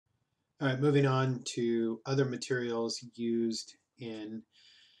All right, moving on to other materials used in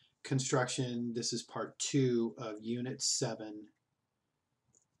construction. This is part 2 of Unit 7,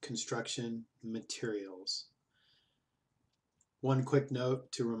 Construction Materials. One quick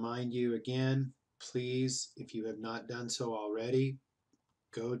note to remind you again, please, if you have not done so already,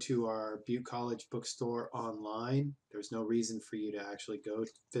 go to our Butte College bookstore online. There's no reason for you to actually go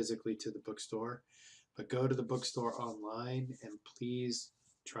physically to the bookstore, but go to the bookstore online and please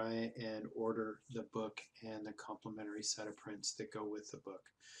try and order the book and the complimentary set of prints that go with the book.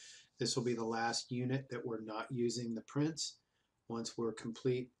 This will be the last unit that we're not using the prints. Once we're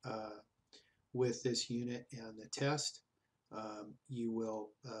complete with this unit and the test, you will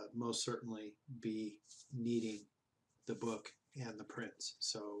most certainly be needing the book and the prints.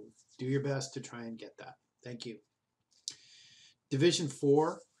 So do your best to try and get that. Thank you. Division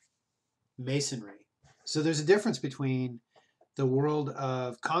 4, masonry. So there's a difference between the world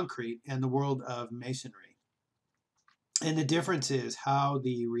of concrete and the world of masonry. And the difference is how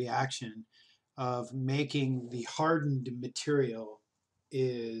the reaction of making the hardened material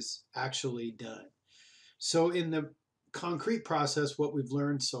is actually done. So in the concrete process, what we've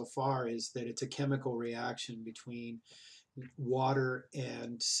learned so far is that it's a chemical reaction between water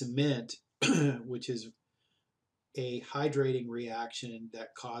and cement, which is a hydrating reaction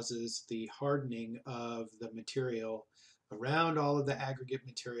that causes the hardening of the material around all of the aggregate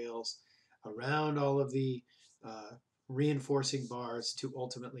materials, around all of the reinforcing bars to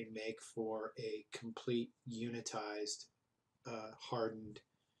ultimately make for a complete unitized, hardened,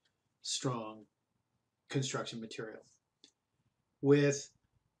 strong construction material. With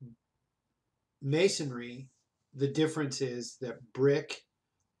masonry, the difference is that brick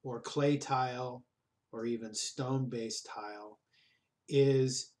or clay tile or even stone-based tile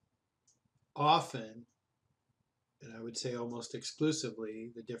is often, and I would say almost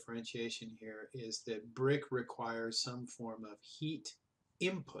exclusively, the differentiation here is that brick requires some form of heat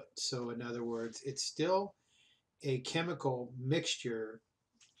input. So in other words, it's still a chemical mixture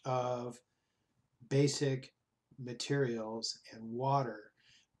of basic materials and water,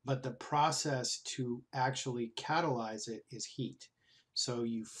 but the process to actually catalyze it is heat. So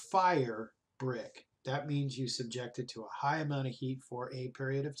you fire brick. That means you subject it to a high amount of heat for a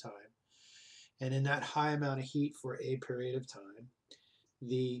period of time. And in that high amount of heat for a period of time,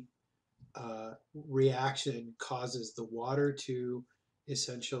 the reaction causes the water to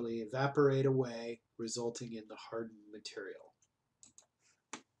essentially evaporate away, resulting in the hardened material.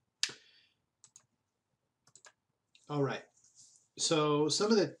 All right, so some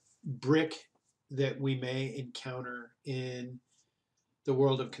of the brick that we may encounter in the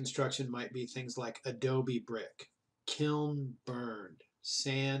world of construction might be things like adobe brick, kiln burned,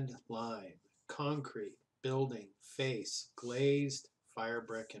 sand lime, concrete, building, face, glazed, fire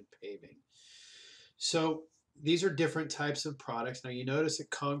brick, and paving. So these are different types of products. Now you notice that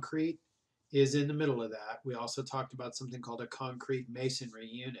concrete is in the middle of that. We also talked about something called a concrete masonry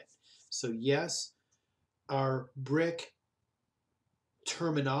unit. So yes, our brick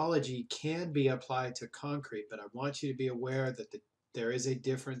terminology can be applied to concrete, but I want you to be aware that there is a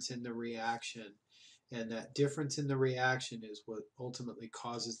difference in the reaction, and that difference in the reaction is what ultimately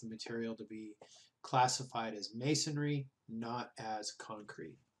causes the material to be classified as masonry, not as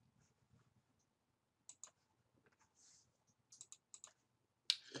concrete.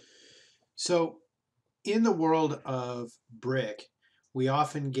 So in the world of brick, we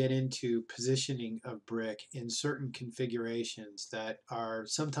often get into positioning of brick in certain configurations that are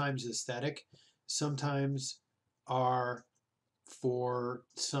sometimes aesthetic, sometimes are for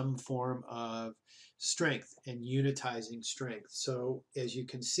some form of strength and unitizing strength. So as you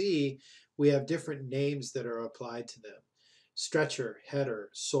can see, we have different names that are applied to them. Stretcher, header,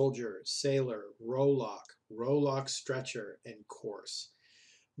 soldier, sailor, row-lock stretcher, and course.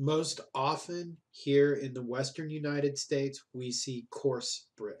 Most often here in the Western United States, we see coarse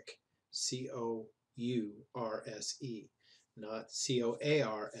brick, C-O-U-R-S-E, not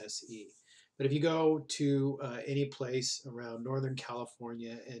C-O-A-R-S-E. But if you go to any place around Northern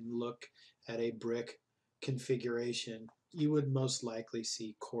California and look at a brick configuration, you would most likely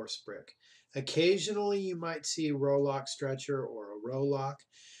see coarse brick. Occasionally you might see row-lock stretcher or a row-lock,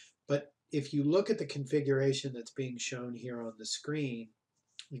 but if you look at the configuration that's being shown here on the screen,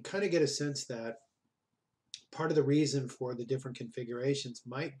 you kind of get a sense that part of the reason for the different configurations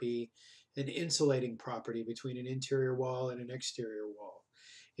might be an insulating property between an interior wall and an exterior wall.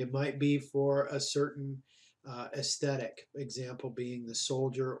 It might be for a certain aesthetic, example being the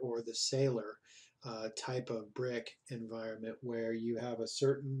soldier or the sailor type of brick environment, where you have a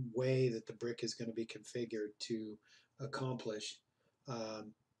certain way that the brick is going to be configured to accomplish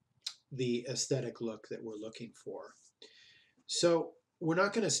the aesthetic look that we're looking for. So we're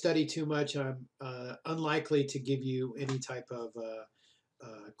not going to study too much. I'm unlikely to give you any type of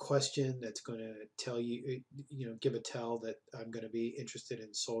question that's going to tell you, give a tell that I'm going to be interested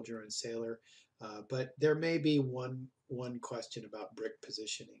in soldier and sailor. But there may be one question about brick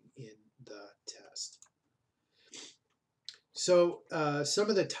positioning in the test. So some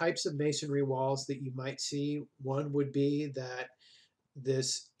of the types of masonry walls that you might see, one would be that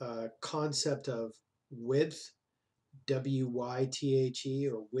this concept of width, W-Y-T-H-E,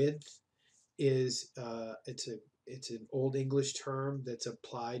 or width, is it's an old English term that's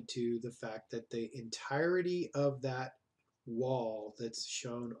applied to the fact that the entirety of that wall that's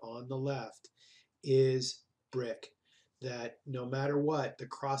shown on the left is brick. That no matter what, the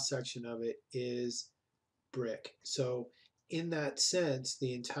cross section of it is brick. So in that sense,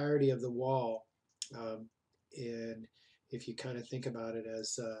 the entirety of the wall, and if you kind of think about it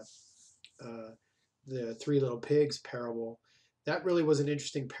as the Three Little Pigs parable, that really was an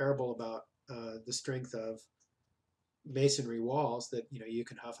interesting parable about the strength of masonry walls, that you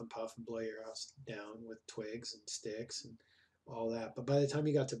can huff and puff and blow your house down with twigs and sticks and all that. But by the time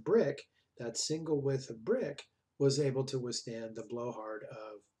you got to brick, that single width of brick was able to withstand the blowhard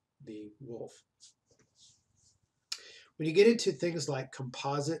of the wolf. When you get into things like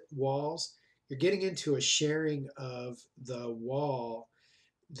composite walls, you're getting into a sharing of the wall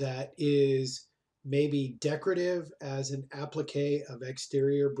that is maybe decorative as an applique of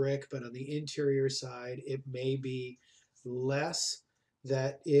exterior brick, but on the interior side, it may be less,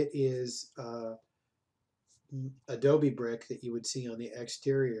 that it is adobe brick that you would see on the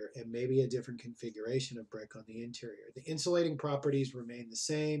exterior, and maybe a different configuration of brick on the interior. The insulating properties remain the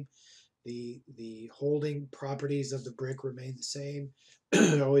same. The holding properties of the brick remain the same.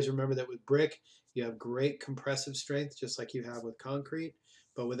 Always remember that with brick, you have great compressive strength, just like you have with concrete,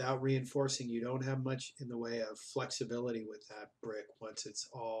 but without reinforcing, you don't have much in the way of flexibility with that brick once it's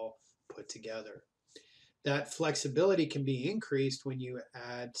all put together. That flexibility can be increased when you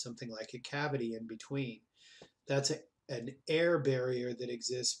add something like a cavity in between. That's an air barrier that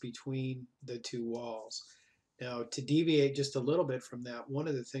exists between the two walls. Now, to deviate just a little bit from that, one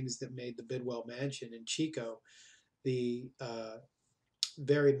of the things that made the Bidwell Mansion in Chico the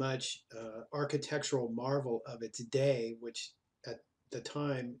very much architectural marvel of its day, which at the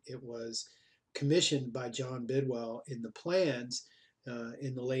time it was commissioned by John Bidwell in the plans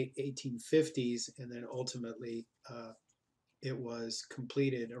in the late 1850s, and then ultimately it was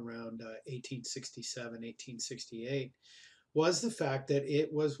completed around 1867, 1868, was the fact that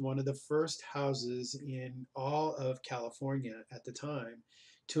it was one of the first houses in all of California at the time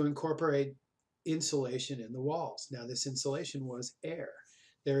to incorporate insulation in the walls. Now, this insulation was air.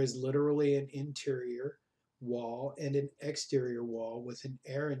 There is literally an interior wall and an exterior wall with an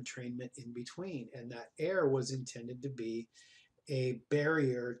air entrainment in between, and that air was intended to be a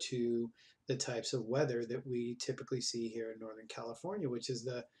barrier to the types of weather that we typically see here in Northern California, which is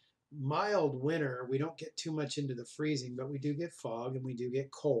the mild winter. We don't get too much into the freezing, but we do get fog and we do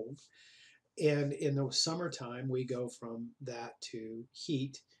get cold. And in the summertime, we go from that to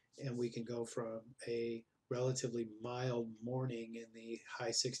heat, and we can go from a relatively mild morning in the high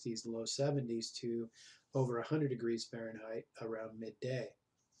 60s, low 70s to over 100 degrees Fahrenheit around midday.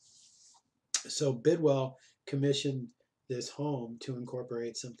 So Bidwell commissioned this home to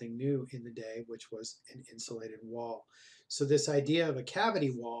incorporate something new in the day, which was an insulated wall. So this idea of a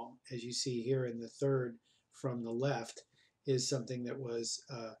cavity wall, as you see here in the third from the left, is something that was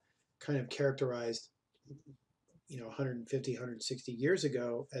kind of characterized 150, 160 years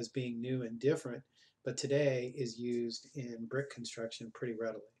ago as being new and different, but today is used in brick construction pretty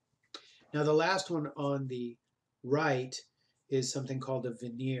readily. Now the last one on the right is something called a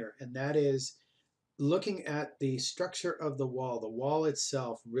veneer, and that is looking at the structure of the wall. The wall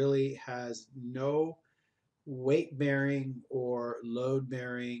itself really has no weight bearing or load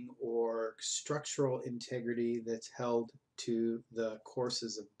bearing or structural integrity that's held to the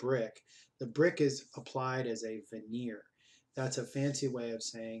courses of brick. The brick is applied as a veneer. That's a fancy way of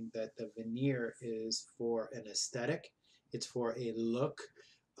saying that the veneer is for an aesthetic. It's for a look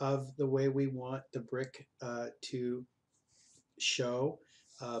of the way we want the brick to show,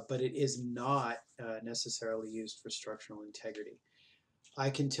 but it is not necessarily used for structural integrity. I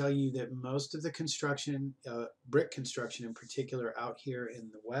can tell you that most of the construction, brick construction in particular, out here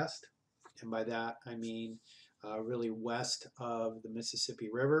in the West, and by that I mean really west of the Mississippi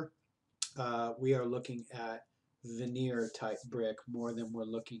River, we are looking at veneer type brick more than we're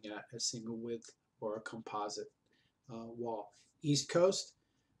looking at a single width or a composite wall. East Coast,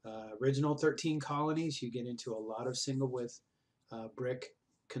 original 13 colonies, you get into a lot of single width brick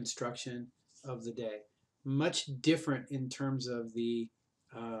construction of the day. Much different in terms of the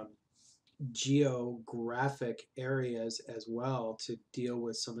um, geographic areas as well to deal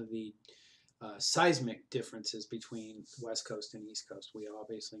with some of the seismic differences between West Coast and East Coast. We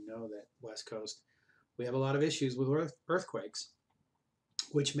obviously know that West Coast, we have a lot of issues with earthquakes,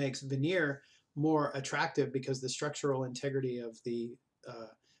 which makes veneer more attractive because the structural integrity of the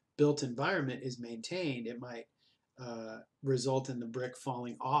built environment is maintained. It might result in the brick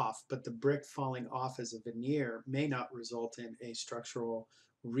falling off, but the brick falling off as a veneer may not result in a structural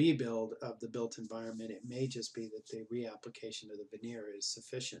rebuild of the built environment. It may just be that the reapplication of the veneer is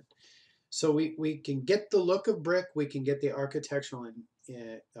sufficient. So we can get the look of brick, we can get the architectural and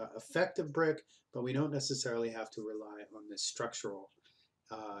effect of brick, but we don't necessarily have to rely on the structural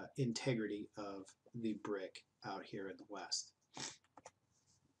integrity of the brick out here in the West.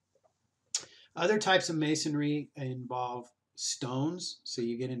 Other types of masonry involve stones. So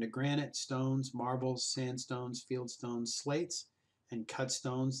you get into granite, stones, marbles, sandstones, fieldstones, slates, and cut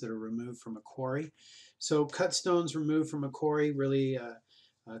stones that are removed from a quarry. So cut stones removed from a quarry, really a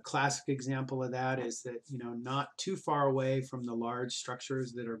classic example of that is that, you know, not too far away from the large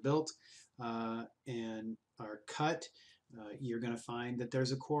structures that are built and are cut, you're going to find that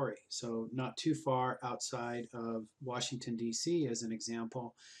there's a quarry. So not too far outside of Washington, D.C., as an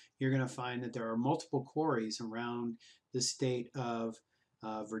example, you're going to find that there are multiple quarries around the state of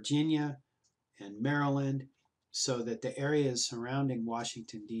Virginia and Maryland, so that the areas surrounding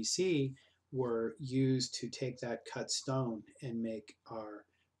Washington, D.C. were used to take that cut stone and make our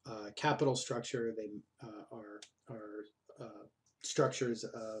capital structure. They are structures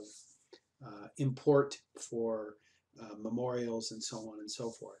of import for memorials and so on and so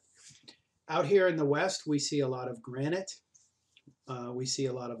forth. Out here in the West, we see a lot of granite. We see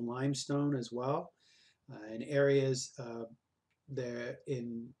a lot of limestone as well. In areas there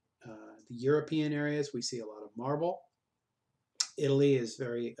in the European areas, we see a lot of marble. Italy is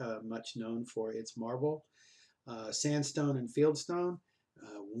very much known for its marble. Sandstone and fieldstone,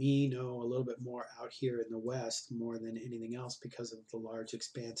 we know a little bit more out here in the West more than anything else because of the large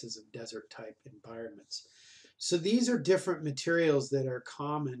expanses of desert type environments. So these are different materials that are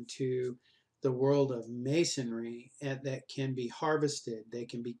common to the world of masonry and that can be harvested, they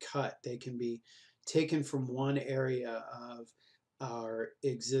can be cut, they can be taken from one area of our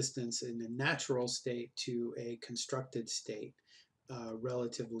existence in a natural state to a constructed state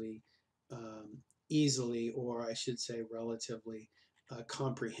relatively easily, or I should say relatively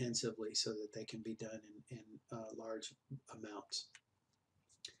comprehensively, so that they can be done in large amounts.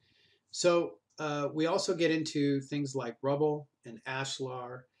 So we also get into things like rubble and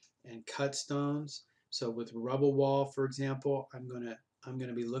ashlar and cut stones. So with rubble wall, for example, I'm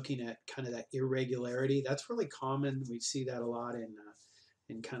gonna be looking at kind of that irregularity. That's really common. We see that a lot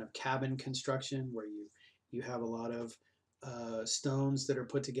in kind of cabin construction, where you have a lot of stones that are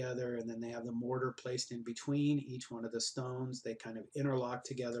put together, and then they have the mortar placed in between each one of the stones. They kind of interlock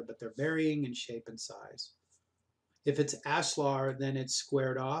together, but they're varying in shape and size. If it's ashlar, then it's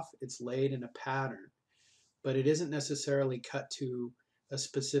squared off, it's laid in a pattern, but it isn't necessarily cut to a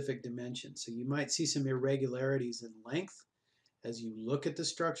specific dimension. So you might see some irregularities in length as you look at the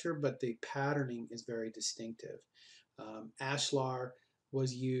structure, but the patterning is very distinctive. Ashlar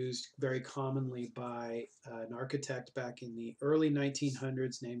was used very commonly by an architect back in the early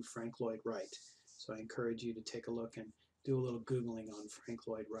 1900s named Frank Lloyd Wright. So I encourage you to take a look and do a little Googling on Frank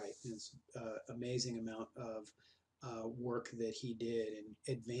Lloyd Wright. It's an amazing amount of work that he did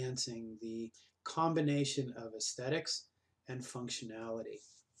in advancing the combination of aesthetics and functionality.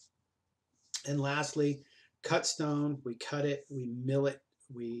 And lastly, cut stone, we cut it, we mill it,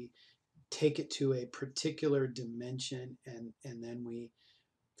 we take it to a particular dimension, and then we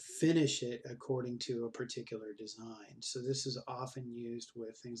finish it according to a particular design. So this is often used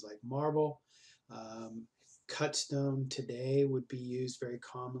with things like marble. Cut stone today would be used very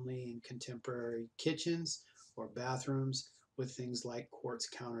commonly in contemporary kitchens or bathrooms with things like quartz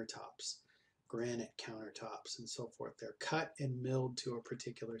countertops, granite countertops, and so forth. They're cut and milled to a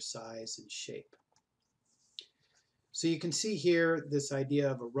particular size and shape. So you can see here this idea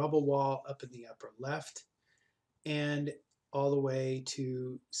of a rubble wall up in the upper left, and all the way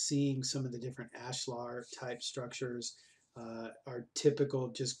to seeing some of the different ashlar type structures. Our typical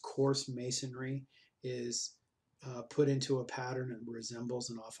just coarse masonry is put into a pattern and resembles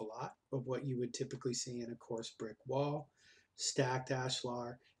an awful lot of what you would typically see in a coarse brick wall. Stacked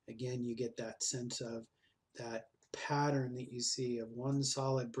ashlar, again, you get that sense of that pattern that you see of one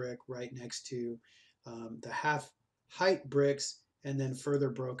solid brick right next to the half height bricks, and then further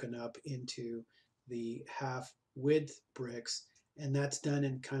broken up into the half width bricks, And that's done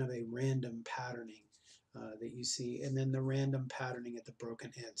in kind of a random patterning that you see, and then the random patterning at the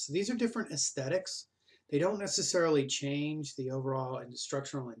broken ends. So these are different aesthetics. They don't necessarily change the overall and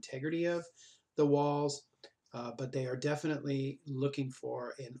structural integrity of the walls, but they are definitely looking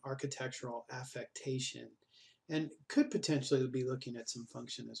for an architectural affectation and could potentially be looking at some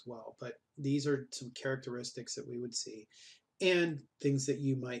function as well. But these are some characteristics that we would see and things that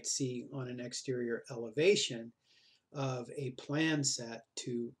you might see on an exterior elevation of a plan set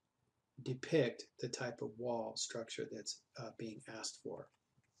to depict the type of wall structure that's being asked for.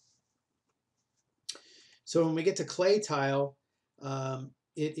 So when we get to clay tile,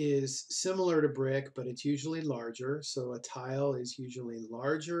 it is similar to brick, but it's usually larger. So a tile is usually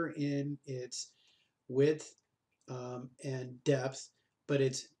larger in its width and depth, but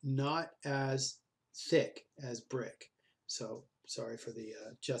it's not as thick as brick. So sorry for the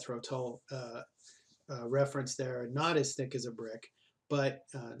Jethro Tull reference there. Not as thick as a brick, but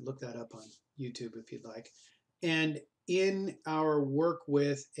look that up on YouTube if you'd like. And in our work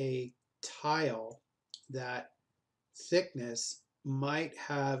with a tile, that thickness might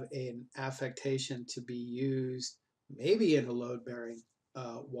have an affectation to be used maybe in a load-bearing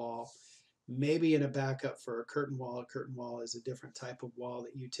wall, maybe in a backup for a curtain wall. A curtain wall is a different type of wall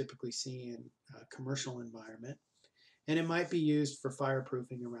that you typically see in a commercial environment. And it might be used for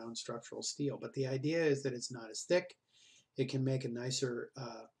fireproofing around structural steel. But the idea is that it's not as thick. It can make a nicer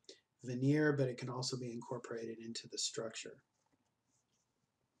veneer, but it can also be incorporated into the structure.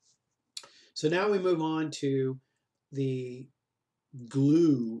 So now we move on to the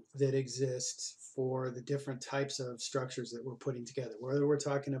glue that exists for the different types of structures that we're putting together. Whether we're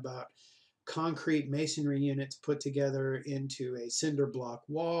talking about concrete masonry units put together into a cinder block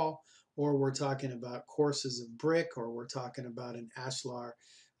wall, or we're talking about courses of brick, or we're talking about an ashlar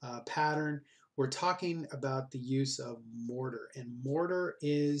pattern, we're talking about the use of mortar. And mortar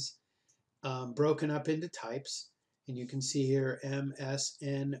is broken up into types. And you can see here M, S,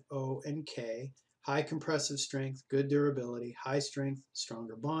 N, O, and K. High compressive strength, good durability, high strength,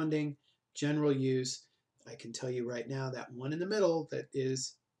 stronger bonding, general use. I can tell you right now that one in the middle that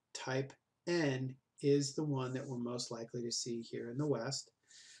is type N is the one that we're most likely to see here in the West.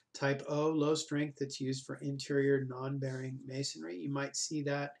 Type O, low strength, that's used for interior non-bearing masonry. You might see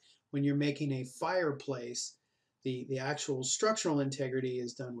that when you're making a fireplace. The actual structural integrity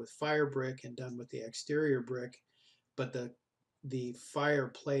is done with fire brick and done with the exterior brick, but the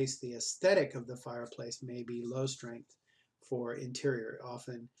fireplace, the aesthetic of the fireplace may be low strength for interior.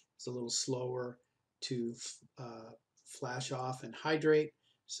 Often it's a little slower to flash off and hydrate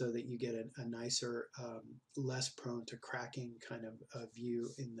so that you get a nicer, less prone to cracking kind of view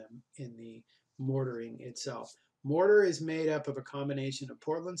in the mortaring itself. Mortar is made up of a combination of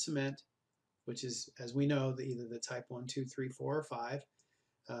Portland cement, which is, as we know, either the type 1, 2, 3, 4, or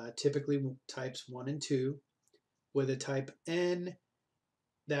 5, typically types 1 and 2. With a type N,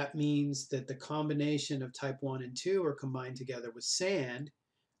 that means that the combination of type 1 and 2 are combined together with sand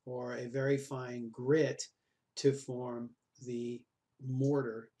or a very fine grit to form the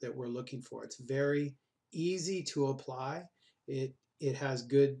mortar that we're looking for. It's very easy to apply. It has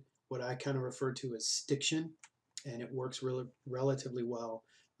good, what I kind of refer to as stiction, and it works relatively well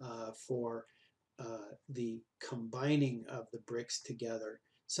for the combining of the bricks together.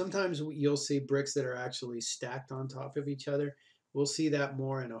 Sometimes you'll see bricks that are actually stacked on top of each other. We'll see that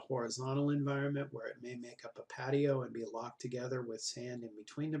more in a horizontal environment where it may make up a patio and be locked together with sand in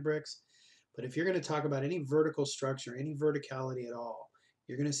between the bricks. But if you're going to talk about any vertical structure, any verticality at all,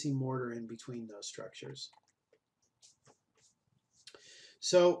 you're going to see mortar in between those structures.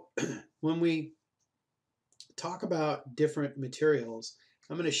 So when we talk about different materials,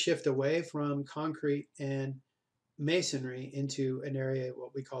 I'm going to shift away from concrete and masonry into an area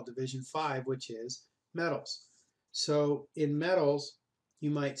what we call division 5, which is metals. So in metals, you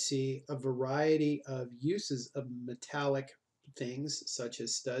might see a variety of uses of metallic things such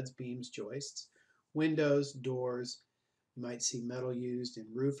as studs, beams, joists, windows, doors. You might see metal used in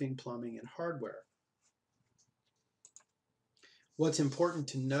roofing, plumbing, and hardware. What's important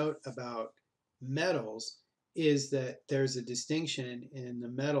to note about metals is that there's a distinction in the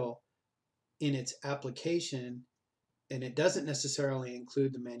metal in its application, and it doesn't necessarily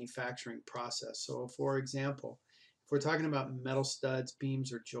include the manufacturing process. So for example, if we're talking about metal studs,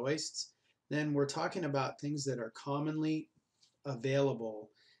 beams, or joists, then we're talking about things that are commonly available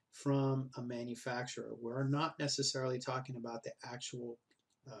from a manufacturer. We're not necessarily talking about the actual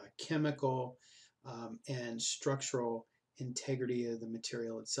chemical and structural integrity of the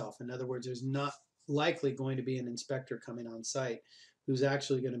material itself. In other words, there's not likely going to be an inspector coming on site who's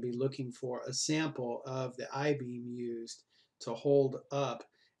actually going to be looking for a sample of the I-beam used to hold up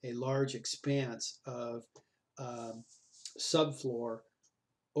a large expanse of subfloor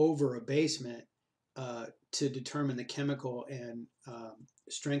over a basement to determine the chemical and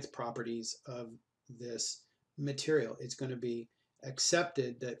strength properties of this material. It's going to be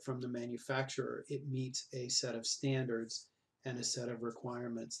accepted that from the manufacturer it meets a set of standards and a set of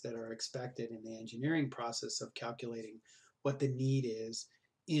requirements that are expected in the engineering process of calculating what the need is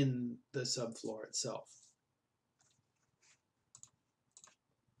in the subfloor itself.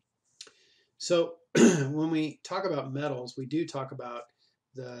 So when we talk about metals, we do talk about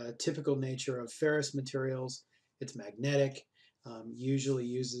the typical nature of ferrous materials. It's magnetic, usually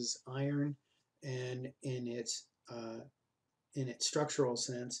uses iron, and in its structural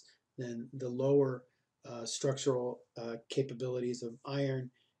sense, then the lower structural capabilities of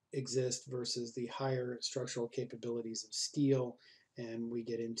iron exist versus the higher structural capabilities of steel, and we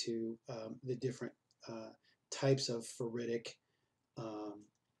get into the different types of ferritic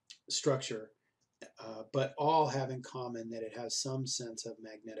structure, but all have in common that it has some sense of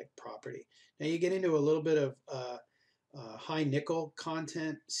magnetic property. Now you get into a little bit of high nickel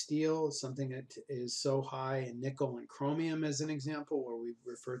content steel, something that is so high in nickel and chromium as an example, where we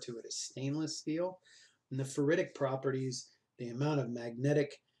refer to it as stainless steel. And the ferritic properties, the amount of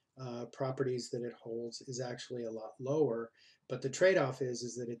magnetic properties that it holds is actually a lot lower, but the trade-off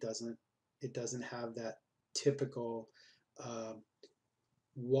is that it doesn't have that typical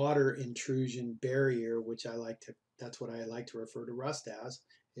water intrusion barrier, which that's what I like to refer to rust as,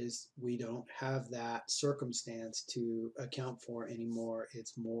 is we don't have that circumstance to account for anymore.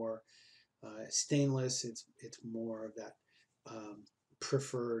 It's more stainless, it's more of that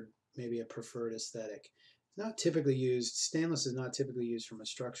preferred, maybe a preferred aesthetic. It's not typically used, stainless is not typically used from a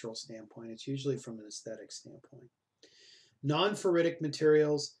structural standpoint, it's usually from an aesthetic standpoint. Non-ferritic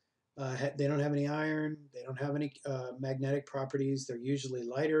materials, they don't have any iron, they don't have any magnetic properties, they're usually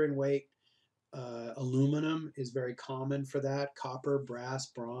lighter in weight. Aluminum is very common for that. Copper, brass,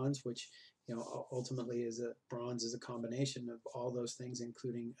 bronze, which ultimately bronze is a combination of all those things,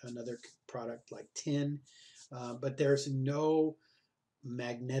 including another product like tin. But there's no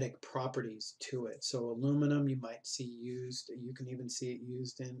magnetic properties to it. So aluminum you might see used, you can even see it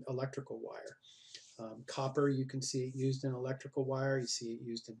used in electrical wire. Copper, you can see it used in electrical wire, you see it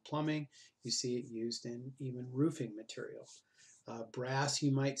used in plumbing, you see it used in even roofing material. Brass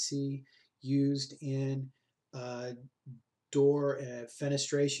you might see used in door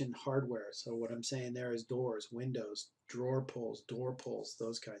fenestration hardware. So what I'm saying there is doors, windows, drawer pulls, door pulls,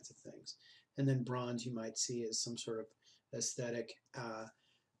 those kinds of things. And then bronze you might see as some sort of aesthetic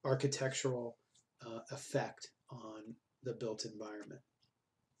architectural effect on the built environment.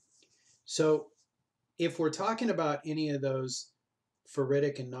 So if we're talking about any of those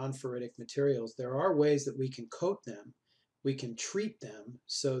ferritic and non-ferritic materials, there are ways that we can coat them. We can treat them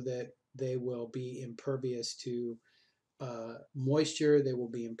so that they will be impervious to moisture, they will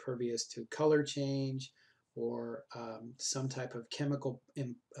be impervious to color change or some type of chemical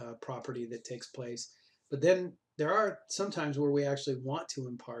property that takes place. But then there are some times where we actually want to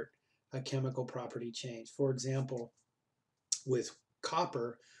impart a chemical property change. For example, with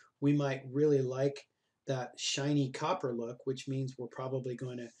copper, we might really like that shiny copper look, which means we're probably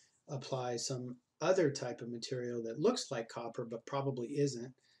going to apply some other type of material that looks like copper but probably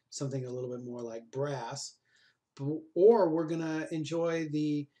isn't, something a little bit more like brass. Or we're going to enjoy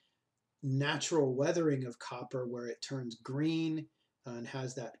the natural weathering of copper where it turns green and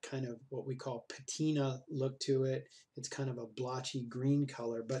has that kind of what we call patina look to it. It's kind of a blotchy green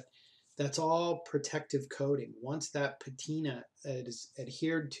color, but that's all protective coating. Once that patina is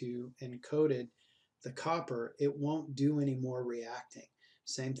adhered to and coated the copper, it won't do any more reacting.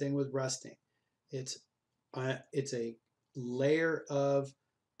 Same thing with rusting. It's a layer of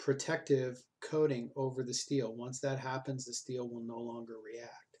protective coating over the steel. Once that happens, the steel will no longer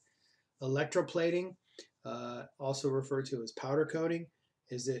react. Electroplating, also referred to as powder coating,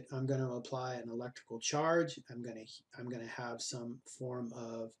 is that I'm going to apply an electrical charge. I'm going to have some form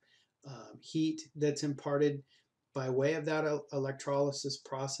of heat that's imparted by way of that electrolysis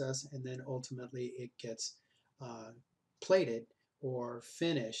process, and then ultimately it gets plated or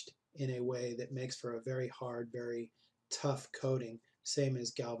finished in a way that makes for a very hard, very tough coating, same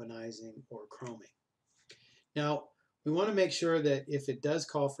as galvanizing or chroming. Now, we want to make sure that if it does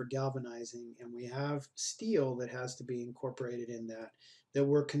call for galvanizing and we have steel that has to be incorporated in that, that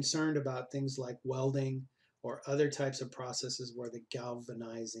we're concerned about things like welding or other types of processes where the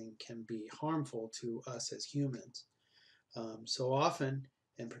galvanizing can be harmful to us as humans. So often,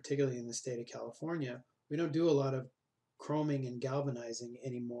 and particularly in the state of California, we don't do a lot of chroming and galvanizing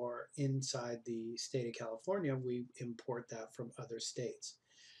anymore inside the state of California. We import that from other states.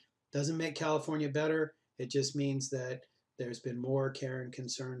 Doesn't make California better. It just means that there's been more care and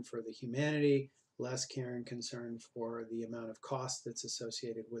concern for the humanity, less care and concern for the amount of cost that's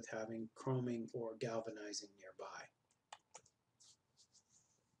associated with having chroming or galvanizing nearby.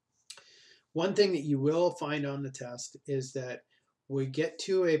 One thing that you will find on the test is that we get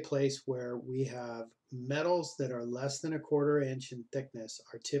to a place where we have metals that are less than 1/4 inch in thickness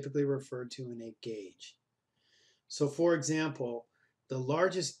are typically referred to in a gauge. So for example, the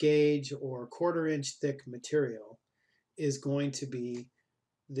largest gauge or 1/4 inch thick material is going to be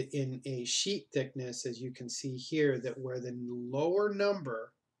in a sheet thickness, as you can see here, that where the lower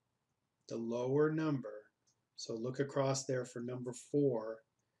number, so look across there for number 4,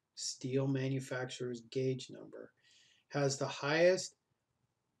 steel manufacturer's gauge number, has the highest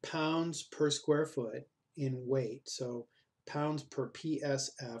pounds per square foot in weight, so pounds per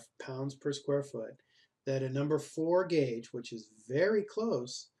PSF, pounds per square foot, that a number 4 gauge, which is very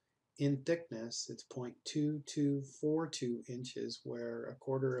close in thickness, it's 0.2242 inches, where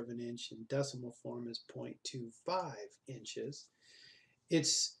 1/4 inch in decimal form is 0.25 inches.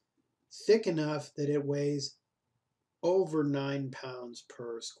 It's thick enough that it weighs over 9 pounds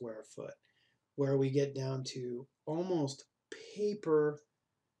per square foot, where we get down to almost paper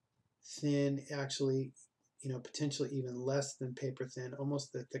thin, actually, potentially even less than paper thin,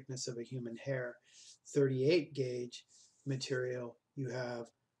 almost the thickness of a human hair, 38 gauge material, you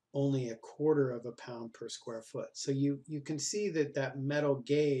have only 1/4 pound per square foot. So you can see that that metal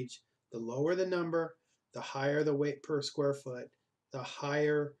gauge, the lower the number, the higher the weight per square foot, the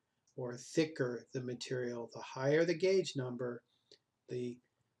higher or thicker the material, the higher the gauge number, the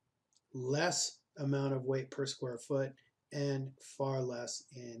less amount of weight per square foot, and far less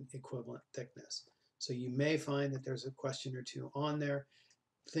in equivalent thickness. So you may find that there's a question or two on there.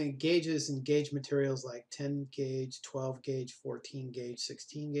 Think gauges and gauge materials like 10 gauge, 12 gauge, 14 gauge,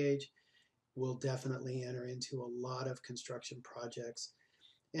 16 gauge will definitely enter into a lot of construction projects.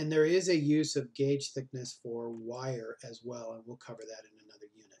 And there is a use of gauge thickness for wire as well, and we'll cover that in another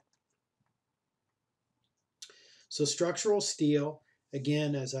unit. So structural steel,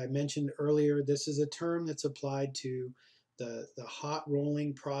 again, as I mentioned earlier, this is a term that's applied to the hot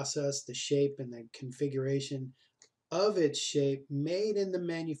rolling process, the shape and the configuration of its shape made in the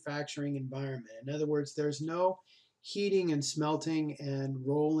manufacturing environment. In other words, there's no heating and smelting and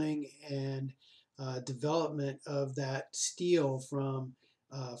rolling and development of that steel from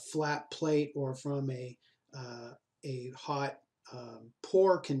flat plate or from a hot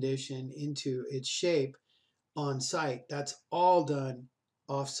pour condition into its shape on site. That's all done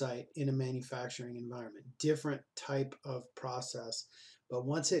off-site in a manufacturing environment. Different type of process. But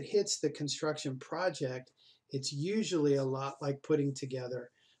once it hits the construction project, it's usually a lot like putting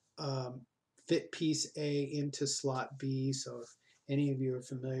together fit piece A into slot B. So if any of you are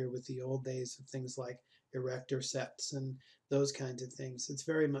familiar with the old days of things like erector sets and those kinds of things, it's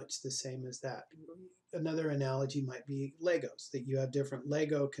very much the same as that. Another analogy might be Legos, that you have different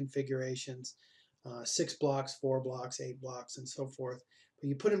Lego configurations, 6 blocks, 4 blocks, 8 blocks, and so forth. But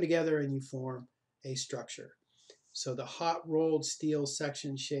you put them together and you form a structure. So the hot rolled steel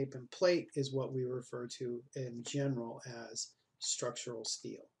section, shape, and plate is what we refer to in general as structural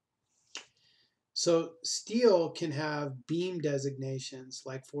steel. So steel can have beam designations,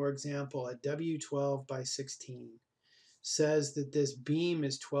 like for example, a W12 by 16 says that this beam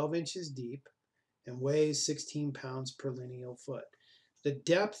is 12 inches deep and weighs 16 pounds per lineal foot. The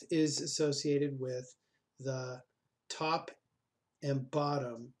depth is associated with the top and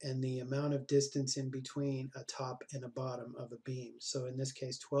bottom and the amount of distance in between a top and a bottom of a beam. So in this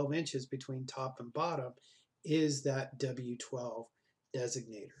case, 12 inches between top and bottom is that W12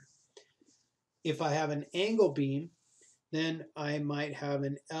 designator. If I have an angle beam, then I might have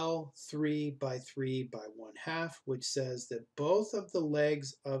an L3 by 3 by 1/2, which says that both of the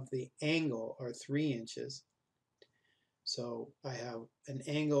legs of the angle are 3 inches. So I have an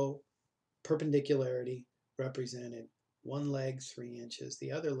angle perpendicularity represented, one leg 3 inches,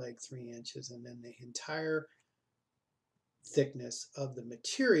 the other leg 3 inches, and then the entire thickness of the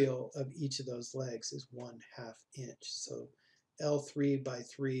material of each of those legs is 1/2 inch. So L3 by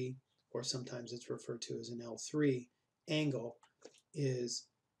 3, or sometimes it's referred to as an L3 angle, is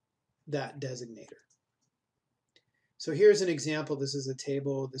that designator. So here's an example. This is a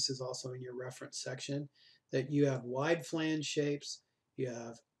table. This is also in your reference section, that you have wide flange shapes. You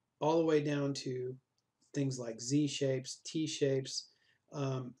have all the way down to things like Z shapes, T shapes,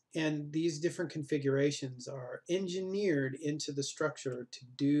 and these different configurations are engineered into the structure to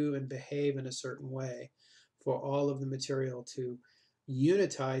do and behave in a certain way for all of the material to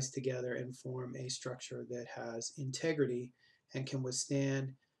unitize together and form a structure that has integrity and can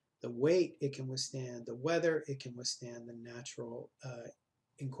withstand the weight, it can withstand the weather, it can withstand the natural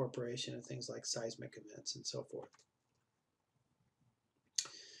incorporation of things like seismic events and so forth.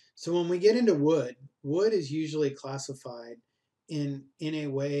 So when we get into wood, wood is usually classified in a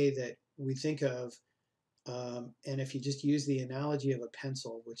way that we think of, and if you just use the analogy of a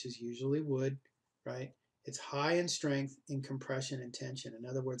pencil, which is usually wood, right? It's high in strength, in compression, and tension. In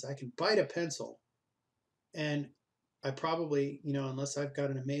other words, I can bite a pencil, and I probably, unless I've got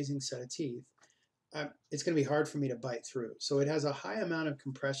an amazing set of teeth, it's going to be hard for me to bite through. So it has a high amount of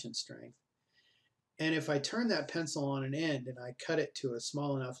compression strength. And if I turn that pencil on an end and I cut it to a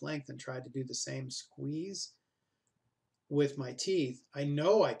small enough length and try to do the same squeeze with my teeth, I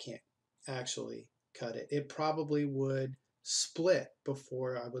know I can't actually cut it. It probably would split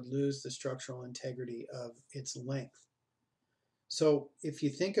before I would lose the structural integrity of its length. So if you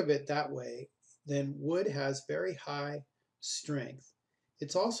think of it that way, then wood has very high strength.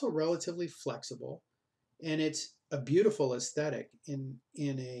 It's also relatively flexible, and it's a beautiful aesthetic in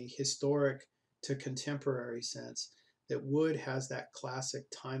a historic to contemporary sense, that wood has that classic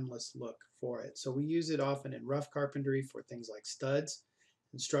timeless look for it. So we use it often in rough carpentry for things like studs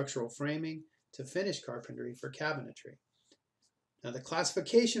and structural framing, to finish carpentry for cabinetry. Now the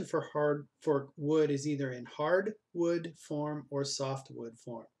classification for wood is either in hardwood form or softwood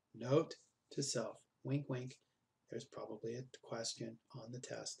form. Note to self, wink wink, there's probably a question on the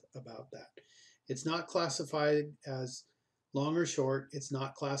test about that. It's not classified as long or short. It's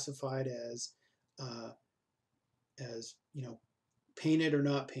not classified as painted or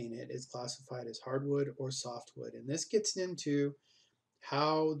not painted. It's classified as hardwood or softwood. And this gets into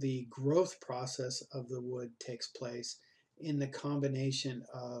how the growth process of the wood takes place in the combination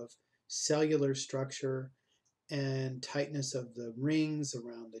of cellular structure and tightness of the rings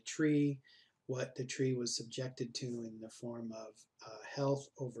around the tree, what the tree was subjected to in the form of health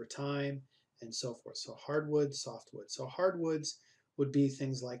over time, and so forth. So hardwood, softwood. So hardwoods would be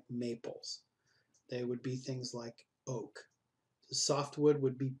things like maples. They would be things like oak. The softwood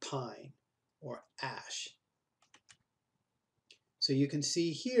would be pine or ash. So you can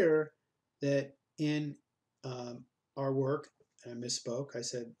see here that in our work, and I misspoke, I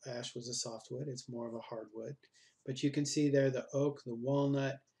said ash was a softwood, it's more of a hardwood. But you can see there the oak, the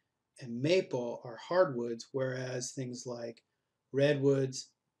walnut, and maple are hardwoods, whereas things like redwoods,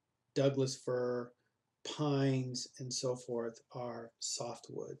 Douglas fir, pines, and so forth are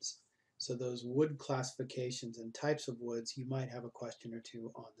softwoods. So those wood classifications and types of woods, you might have a question or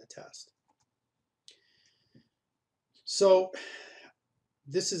two on the test. So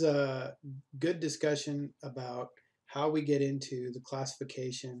this is a good discussion about how we get into the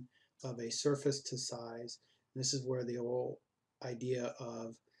classification of a surface to size. This is where the whole idea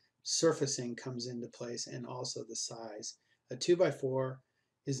of surfacing comes into place, and also the size. A 2x4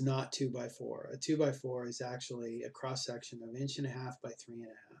 is not 2x4. A 2x4 is actually a cross section of 1.5 by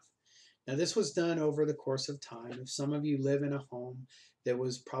 3.5. Now this was done over the course of time. If some of you live in a home that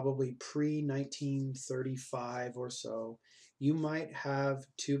was probably pre-1935 or so, you might have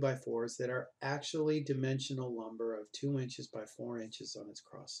 2x4s that are actually dimensional lumber of 2 inches by 4 inches on its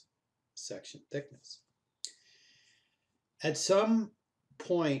cross section thickness. At some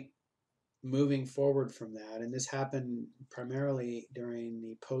point moving forward from that, and this happened primarily during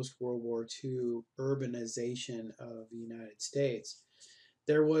the post-World War II urbanization of the United States,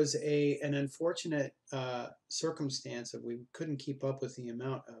 there was an unfortunate circumstance that we couldn't keep up with the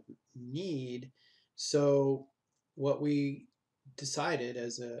amount of need. So what we decided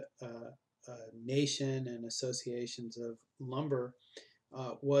as a nation and associations of lumber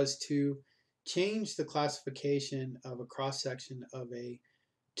was to change the classification of a cross section of a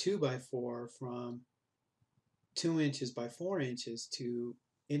 2x4 from 2 inches by 4 inches to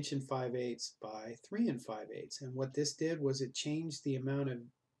 1 5/8 by 3 5/8. And what this did was it changed the amount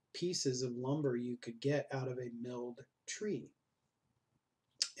of pieces of lumber you could get out of a milled tree.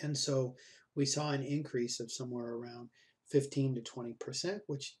 And so we saw an increase of somewhere around 15 to 20%,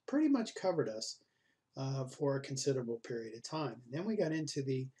 which pretty much covered us for a considerable period of time. And then we got into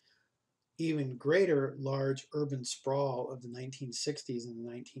the even greater large urban sprawl of the 1960s and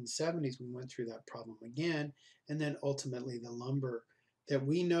the 1970s. We went through that problem again, and then ultimately the lumber that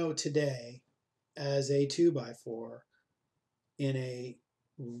we know today as a 2x4 in a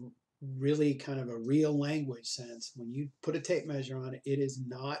really kind of a real language sense. When you put a tape measure on it, it is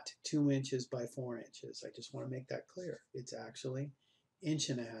not 2 inches by 4 inches. I just want to make that clear. It's actually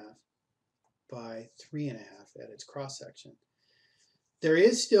 1.5 inches by 3.5 at its cross section. There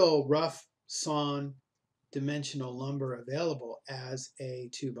is still rough sawn dimensional lumber available as a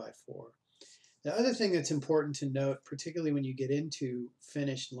 2x4. The other thing that's important to note, particularly when you get into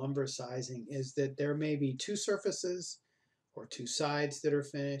finished lumber sizing, is that there may be two surfaces or two sides that are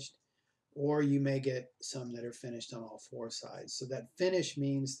finished, or you may get some that are finished on all four sides. So that finish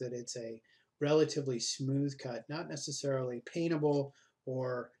means that it's a relatively smooth cut, not necessarily paintable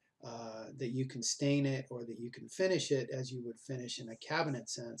or that you can stain it or that you can finish it as you would finish in a cabinet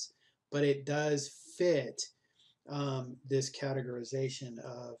sense, but it does fit this categorization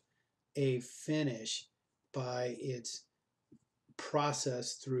of a finish by its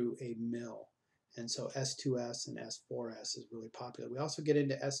process through a mill. And so S2S and S4S is really popular. We also get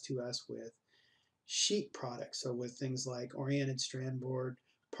into S2S with sheet products, so with things like oriented strand board,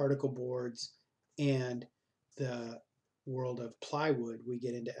 particle boards, and the world of plywood, we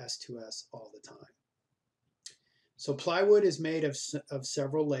get into S2S all the time. So plywood is made of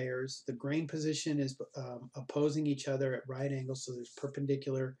several layers. The grain position is opposing each other at right angles, so there's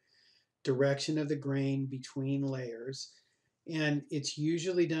perpendicular direction of the grain between layers. And it's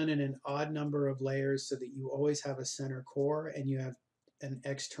usually done in an odd number of layers so that you always have a center core and you have an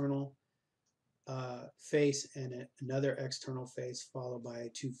external face and another external face followed by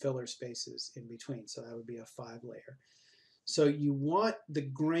two filler spaces in between. So that would be a 5-layer. So you want the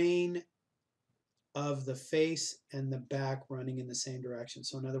grain of the face and the back running in the same direction.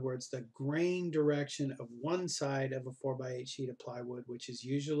 So in other words, the grain direction of one side of a 4x8 sheet of plywood, which is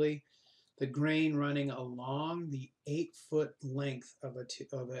usually the grain running along the 8-foot length of a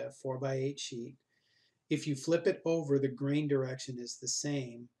 4x8 sheet. If you flip it over, the grain direction is the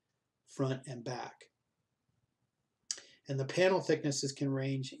same front and back. And the panel thicknesses can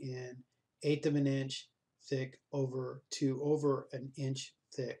range in 1/8 of an inch thick to over an inch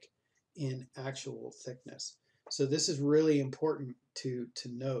thick in actual thickness. So this is really important to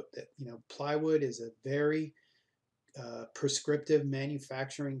note that plywood is a very prescriptive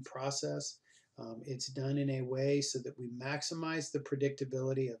manufacturing process. It's done in a way so that we maximize the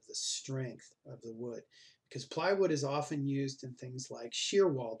predictability of the strength of the wood, because plywood is often used in things like shear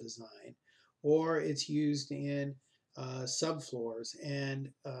wall design, or it's used in subfloors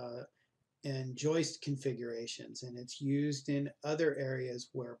and joist configurations, and it's used in other areas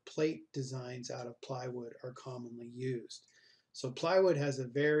where plate designs out of plywood are commonly used. So plywood has a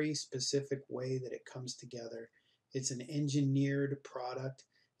very specific way that it comes together. It's an engineered product.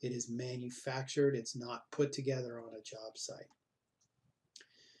 It is manufactured. It's not put together on a job site.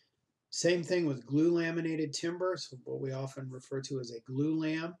 Same thing with glue laminated timber, so what we often refer to as a glue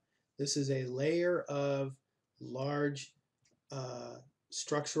lam. This is a layer of large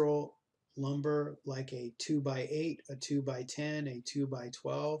structural lumber like a 2x8, a 2x10, a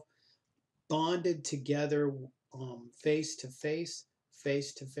 2x12, bonded together face to face,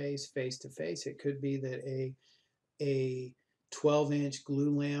 face to face, face to face. It could be that a 12-inch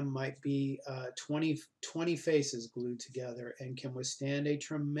glue lam might be 20 faces glued together and can withstand a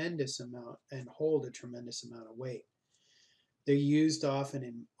tremendous amount and hold a tremendous amount of weight. They're used often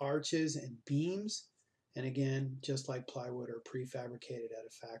in arches and beams, and again, just like plywood, are prefabricated at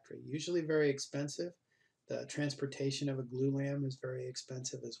a factory. Usually very expensive. The transportation of a glue lam is very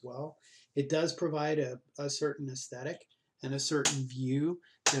expensive as well. It does provide a certain aesthetic and a certain view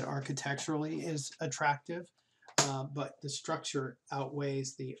that architecturally is attractive, but the structure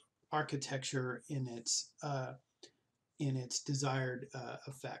outweighs the architecture in its desired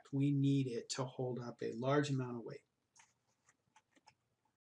effect. We need it to hold up a large amount of weight.